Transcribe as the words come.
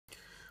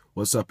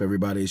What's up,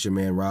 everybody? It's your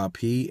man Rob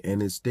P,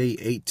 and it's day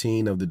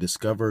 18 of the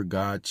Discover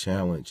God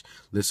Challenge.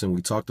 Listen,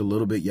 we talked a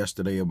little bit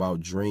yesterday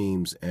about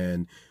dreams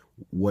and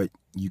what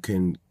you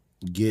can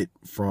get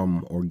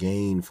from or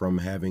gain from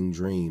having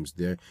dreams.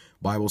 The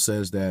Bible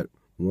says that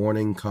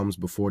warning comes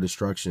before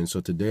destruction.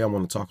 So today I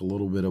want to talk a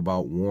little bit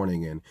about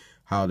warning and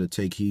how to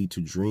take heed to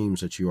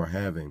dreams that you are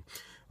having.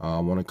 I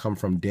want to come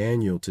from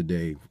Daniel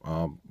today,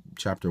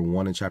 chapter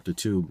 1 and chapter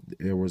 2.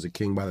 There was a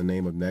king by the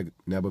name of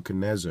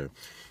Nebuchadnezzar.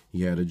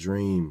 He had a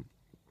dream.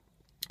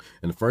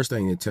 And the first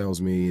thing it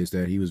tells me is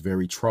that he was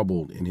very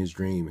troubled in his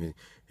dream.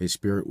 His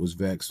spirit was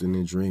vexed in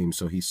his dream.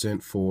 So he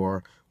sent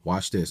for,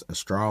 watch this,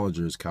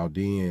 astrologers,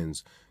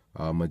 Chaldeans,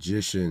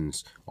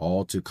 magicians,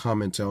 all to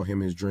come and tell him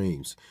his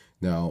dreams.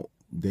 Now,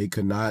 they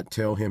could not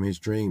tell him his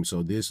dreams.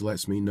 So this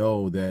lets me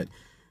know that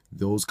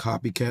those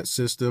copycat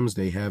systems,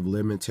 they have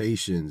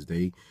limitations.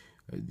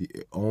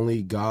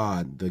 Only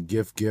God, the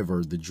gift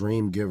giver, the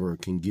dream giver,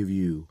 can give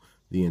you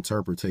the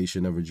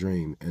interpretation of a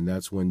dream. And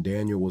that's when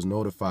Daniel was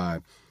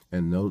notified.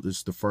 And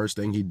notice the first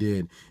thing he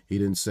did, he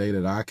didn't say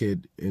that I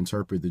could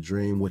interpret the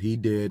dream. What he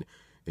did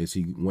is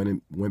he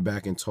went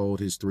back and told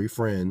his three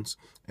friends,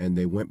 and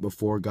they went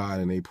before God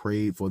and they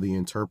prayed for the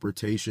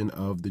interpretation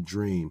of the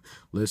dream.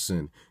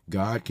 Listen,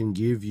 God can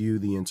give you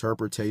the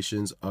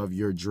interpretations of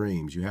your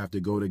dreams. You have to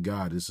go to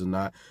God. This is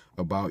not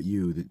about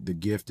you. The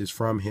gift is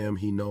from him.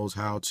 He knows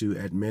how to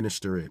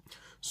administer it.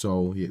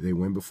 So they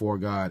went before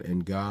God,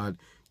 and God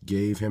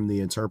gave him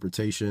the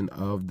interpretation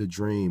of the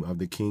dream, of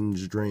the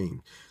king's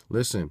dream.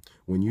 Listen,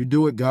 when you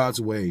do it God's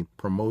way,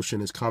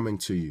 promotion is coming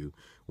to you.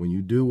 When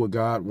you do what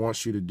God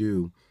wants you to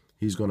do,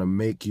 he's going to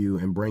make you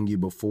and bring you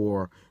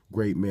before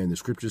great men. The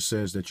scripture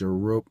says that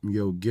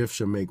your gift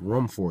shall make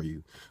room for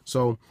you.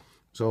 So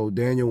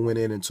Daniel went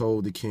in and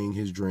told the king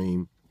his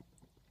dream,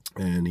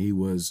 and he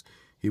was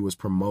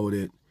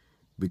promoted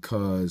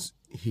because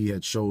he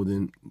had showed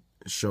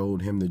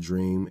him the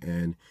dream.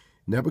 And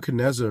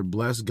Nebuchadnezzar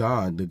blessed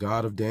God, the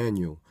God of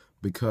Daniel,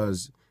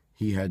 because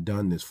he had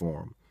done this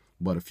for him.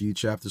 But a few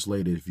chapters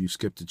later, if you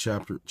skip to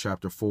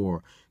chapter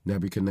 4,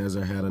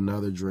 Nebuchadnezzar had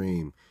another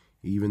dream.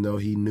 Even though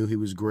he knew he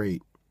was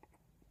great,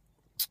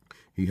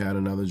 he had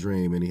another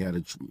dream, and he had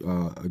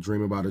a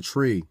dream about a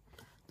tree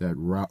that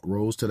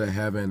rose to the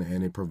heaven,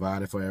 and it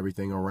provided for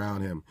everything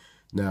around him.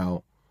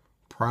 Now,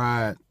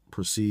 pride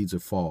precedes a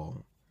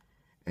fall.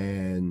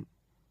 And,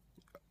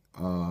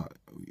 I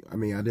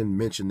didn't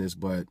mention this,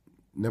 but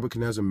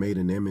Nebuchadnezzar made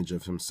an image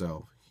of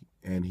himself,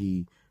 and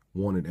he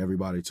wanted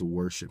everybody to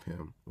worship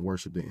him,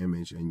 worship the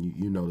image. And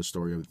you know the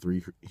story of the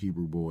three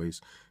Hebrew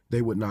boys.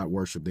 They would not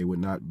worship. They would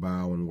not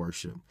bow and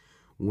worship.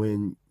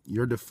 When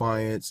your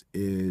defiance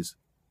is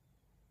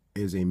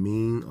a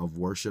mean of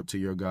worship to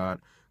your God,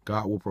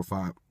 God will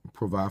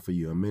provide for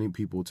you. And many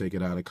people take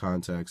it out of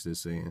context as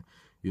saying,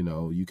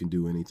 you can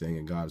do anything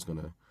and God's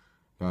gonna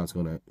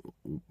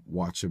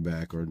watch your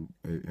back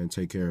and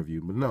take care of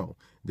you. But no,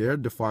 their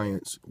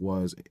defiance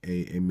was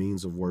a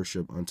means of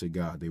worship unto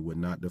God. They would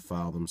not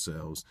defile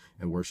themselves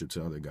and worship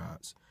to other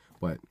gods.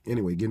 But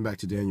anyway, getting back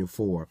to Daniel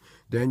 4.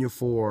 Daniel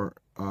 4,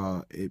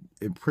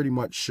 it pretty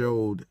much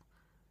showed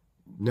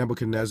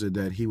Nebuchadnezzar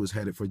that he was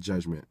headed for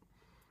judgment.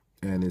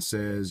 And it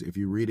says, if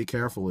you read it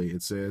carefully,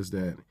 it says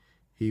that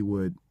he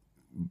would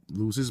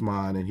lose his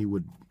mind and he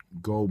would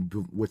go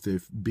with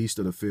the beast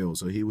of the field.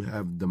 So he would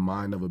have the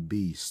mind of a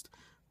beast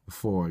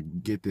for,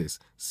 get this,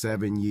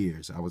 7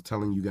 years. I was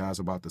telling you guys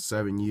about the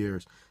 7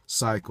 years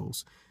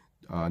cycles.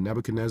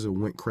 Nebuchadnezzar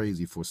went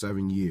crazy for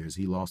 7 years.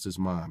 He lost his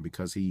mind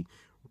because he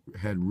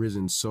had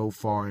risen so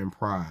far in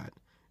pride,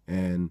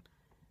 and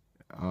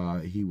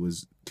he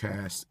was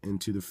cast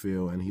into the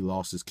field, and he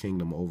lost his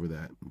kingdom over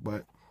that.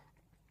 But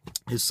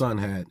his son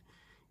had,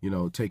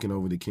 taken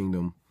over the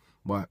kingdom.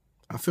 But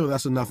I feel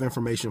that's enough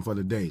information for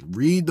today.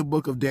 Read the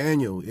book of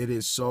Daniel. It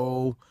is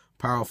so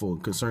powerful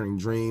concerning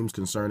dreams,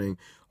 concerning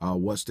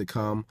what's to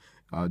come.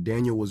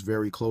 Daniel was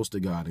very close to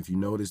God. If you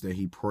notice that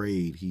he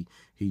prayed,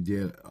 he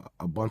did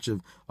a bunch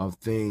of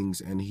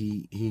things, and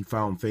he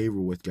found favor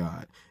with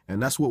God.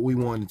 And that's what we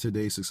want in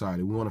today's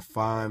society. We want to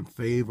find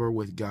favor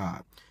with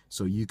God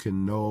so you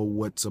can know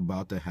what's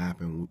about to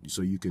happen,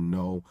 so you can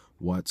know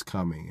what's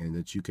coming, and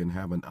that you can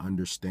have an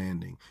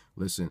understanding.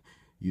 Listen,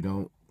 you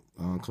don't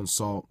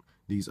consult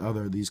these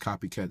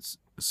copycat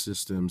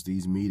systems,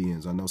 these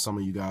mediums. I know some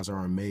of you guys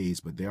are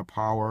amazed, but their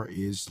power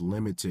is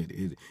limited.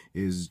 It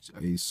is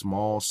a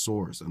small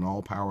source, and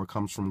all power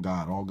comes from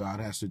God. All God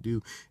has to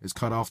do is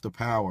cut off the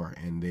power,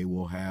 and they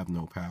will have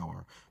no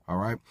power. All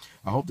right.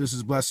 I hope this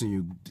is blessing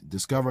you.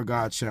 Discover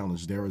God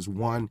Challenge. There is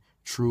one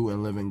true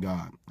and living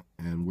God,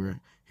 and we're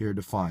here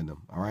to find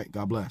him. All right.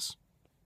 God bless.